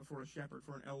for a shepherd,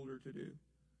 for an elder to do.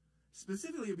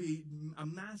 Specifically, it would be a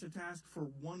massive task for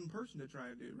one person to try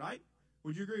to do, right?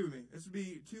 Would you agree with me? This would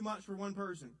be too much for one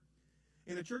person.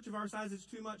 In a church of our size, it's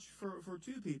too much for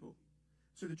two people.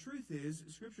 So the truth is,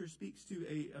 Scripture speaks to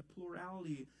a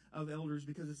plurality of elders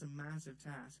because it's a massive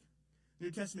task. The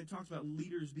New Testament talks about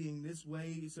leaders being this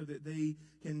way so that they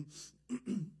can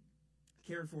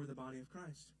care for the body of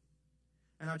Christ.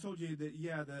 And I told you that,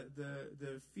 yeah,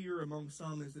 the fear among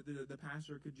some is that the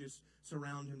pastor could just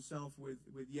surround himself with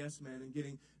yes men and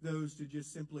getting those to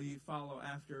just simply follow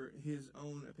after his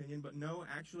own opinion. But no,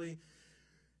 actually,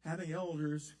 having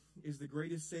elders is the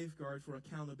greatest safeguard for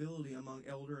accountability among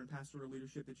elder and pastoral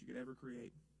leadership that you could ever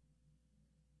create.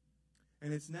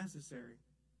 And it's necessary.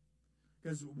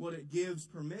 Because what it gives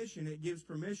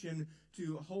permission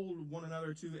to hold one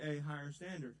another to a higher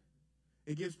standard.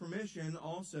 It gives permission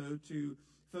also to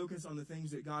focus on the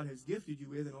things that God has gifted you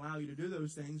with and allow you to do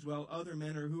those things while other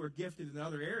men who are gifted in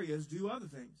other areas do other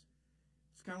things.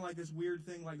 It's kind of like this weird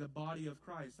thing like the body of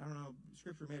Christ. I don't know,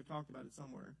 Scripture may have talked about it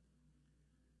somewhere.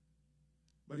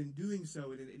 But in doing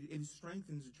so, it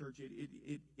strengthens the church.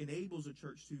 It enables a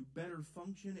church to better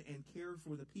function and care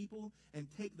for the people and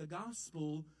take the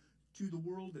gospel to the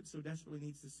world that so desperately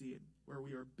needs to see it, where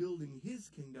we are building His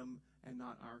kingdom and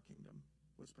not our kingdom.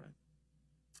 Let's pray.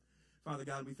 Father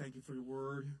God, we thank you for your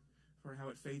word, for how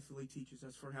it faithfully teaches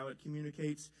us, for how it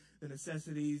communicates the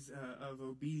necessities of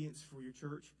obedience for your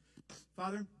church.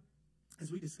 Father,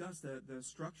 as we discuss the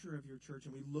structure of your church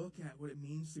and we look at what it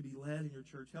means to be led in your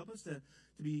church, help us to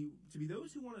be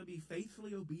those who want to be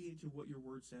faithfully obedient to what your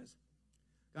word says.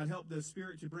 God, help the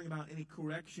Spirit to bring about any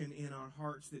correction in our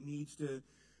hearts that needs to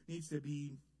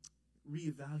be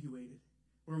reevaluated,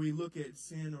 where we look at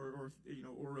sin or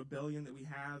rebellion that we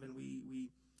have, and we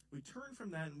turn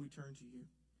from that and we turn to you.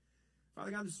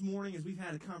 Father God, this morning, as we've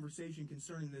had a conversation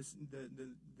concerning the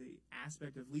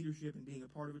aspect of leadership and being a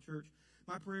part of a church,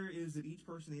 my prayer is that each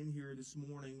person in here this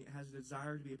morning has a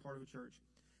desire to be a part of a church,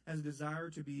 has a desire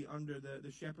to be under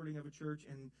the shepherding of a church,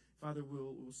 and Father,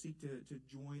 will seek to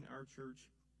join our church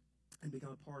and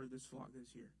become a part of this flock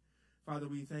this year. Father,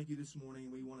 we thank you this morning,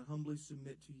 and we want to humbly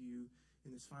submit to you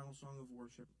in this final song of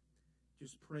worship.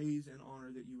 Just praise and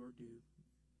honor that you are due.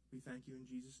 We thank you in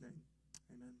Jesus' name.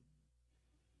 Amen.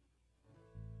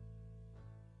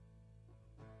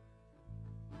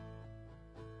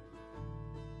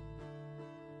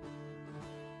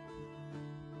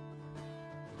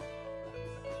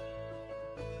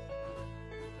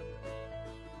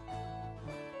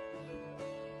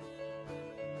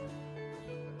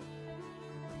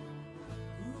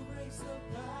 Who breaks the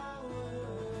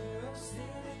power of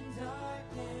sin and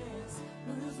darkness?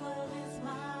 Whose love is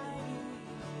mighty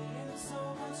and so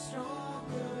much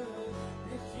stronger?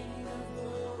 The King of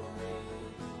glory,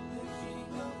 the King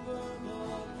above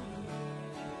all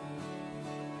kings.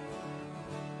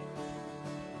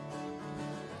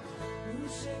 Who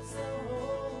shakes the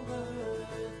whole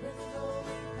earth with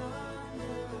holy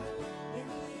thunder and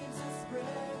leaves us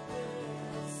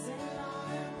breathless and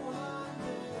awe and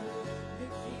wonder? The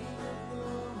King of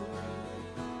glory,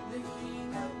 the King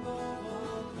above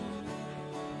all kings.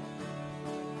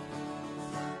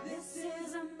 This is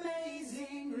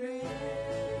amazing grace.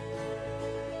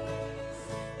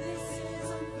 This is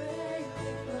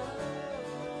unfailing love.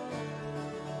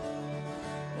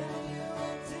 That you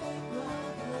would take my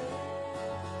place.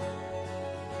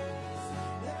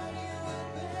 That you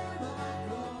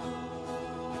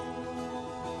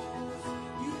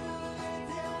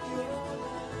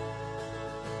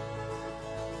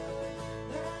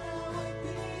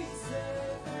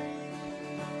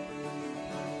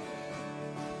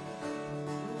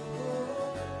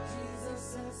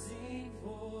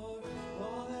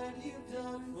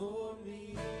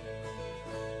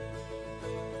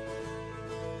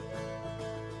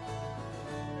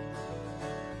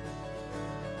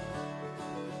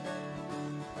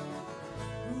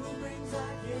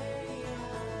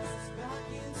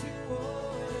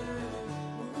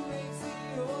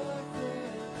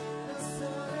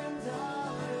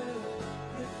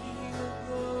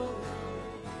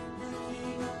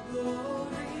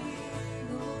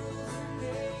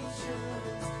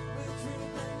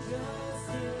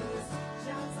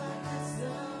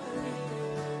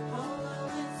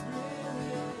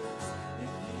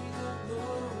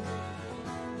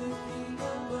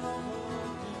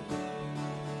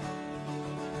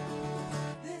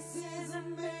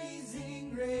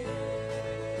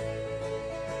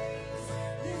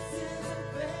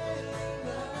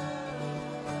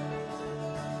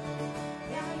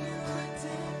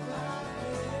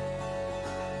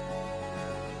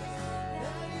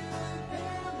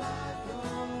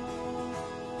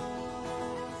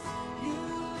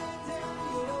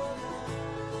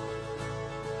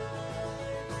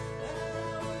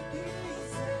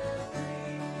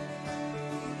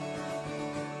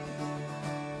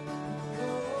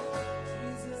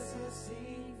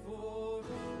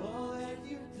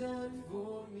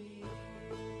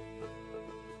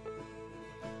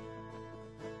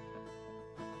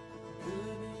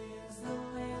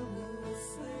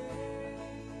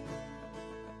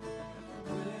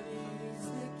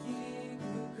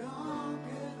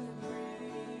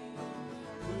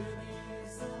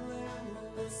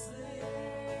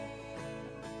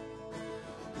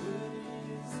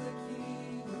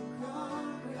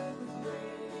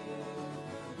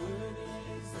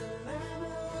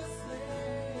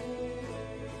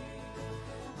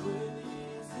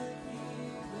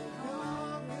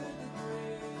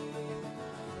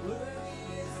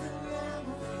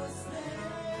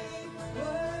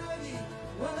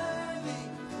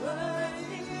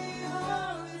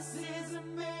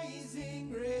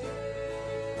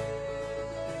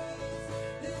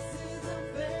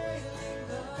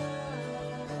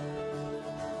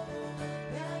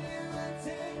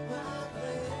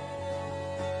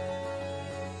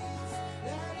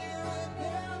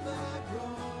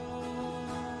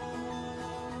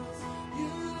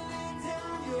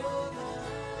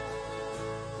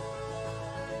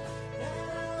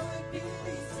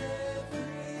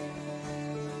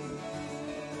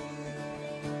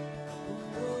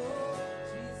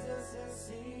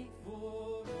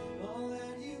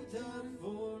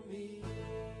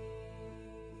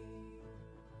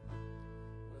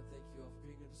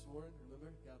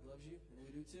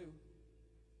 2.